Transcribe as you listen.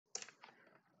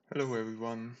Hello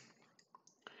everyone.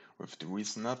 With the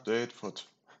recent update for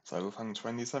Cyberpunk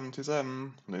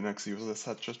 2077, Linux users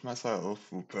such as myself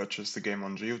who purchased the game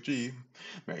on GOG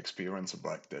may experience a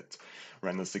bug that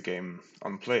renders the game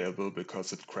unplayable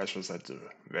because it crashes at the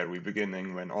very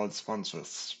beginning when all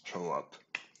sponsors show up.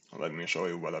 Let me show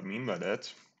you what I mean by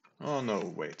that. Oh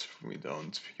no, wait, we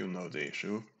don't. You know the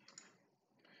issue.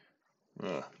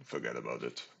 Forget about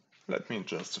it. Let me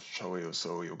just show you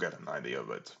so you get an idea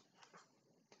of it.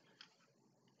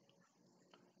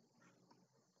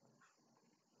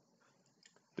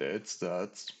 There it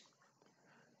starts.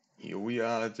 Here we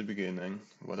are at the beginning,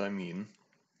 what I mean.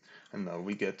 And now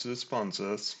we get to the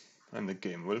sponsors, and the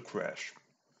game will crash.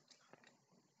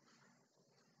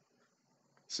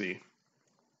 See?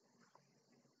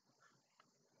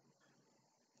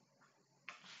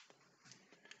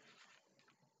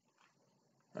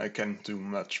 I can't do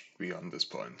much beyond this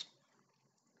point.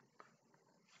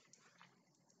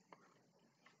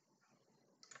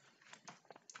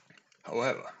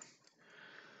 However,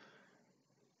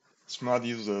 smart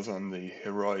users on the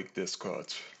Heroic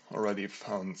Discord already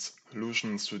found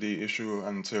solutions to the issue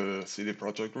until CD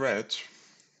Projekt Red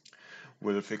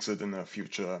will fix it in a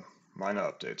future minor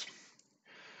update.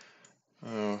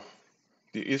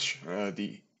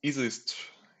 The easiest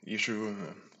issue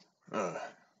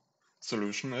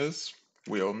solution is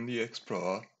we open the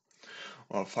Explorer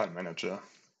or File Manager.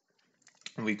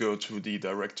 We go to the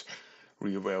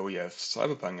directory where we have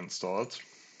Cyberpunk installed,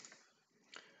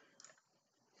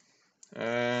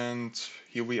 and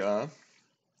here we are.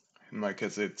 In my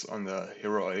case it's under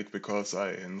Heroic because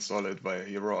I installed it via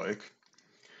Heroic.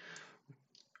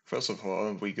 First of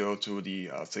all, we go to the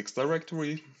R6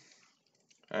 directory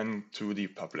and to the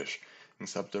publish in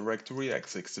subdirectory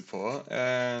x64,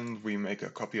 and we make a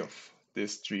copy of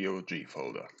this GOG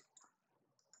folder.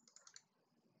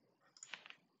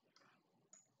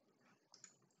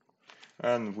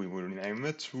 And we will name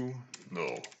it to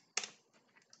null.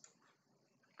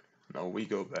 Now we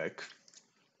go back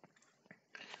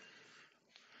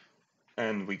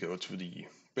and we go to the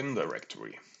bin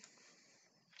directory.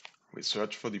 We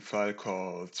search for the file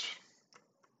called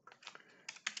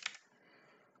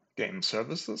game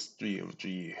services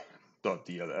gog.dll,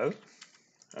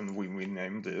 and we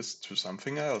rename this to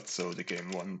something else so the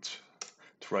game won't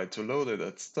try to load it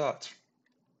at start.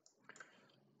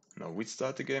 Now we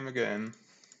start the game again.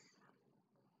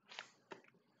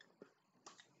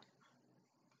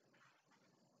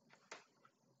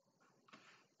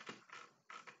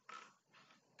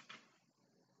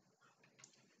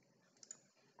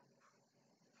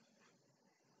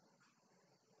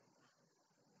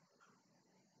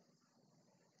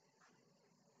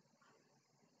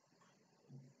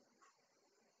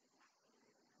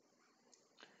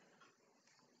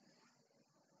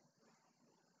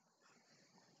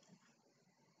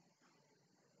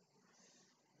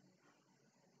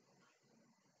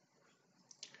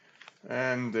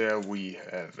 And there we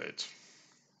have it.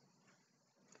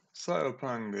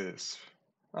 Cyberpunk is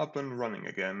up and running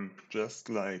again, just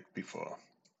like before.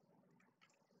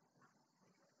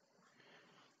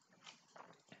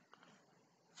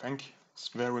 Thanks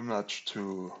very much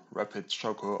to Rapid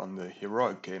Choco on the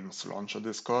Heroic Games Launcher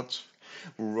Discord,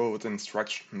 who wrote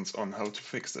instructions on how to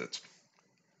fix it.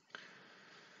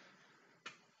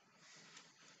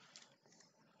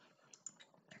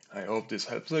 I hope this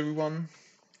helps everyone,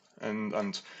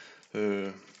 and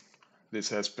this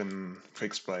has been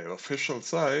fixed by official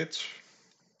site.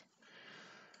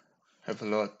 Have a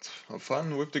lot of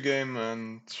fun with the game,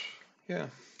 and yeah,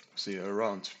 see you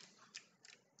around.